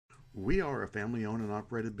We are a family owned and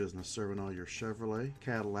operated business serving all your Chevrolet,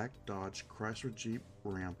 Cadillac, Dodge, Chrysler, Jeep,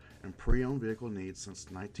 Ram, and pre owned vehicle needs since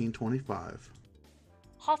 1925.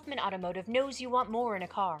 Hoffman Automotive knows you want more in a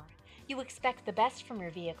car. You expect the best from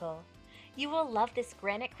your vehicle. You will love this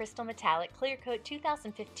granite crystal metallic clear coat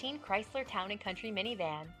 2015 Chrysler Town & Country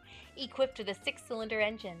minivan, equipped with a 6-cylinder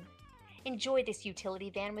engine. Enjoy this utility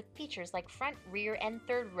van with features like front, rear, and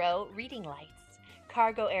third row reading lights,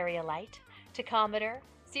 cargo area light, tachometer,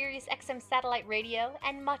 Sirius XM satellite radio,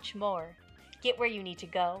 and much more. Get where you need to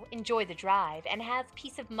go, enjoy the drive, and have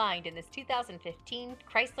peace of mind in this 2015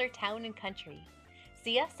 Chrysler Town & Country.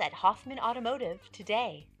 See us at Hoffman Automotive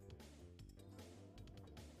today.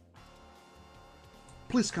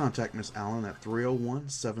 Please contact Miss Allen at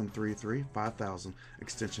 301-733-5000,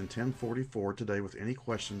 extension 1044 today with any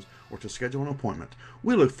questions or to schedule an appointment.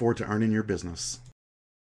 We look forward to earning your business.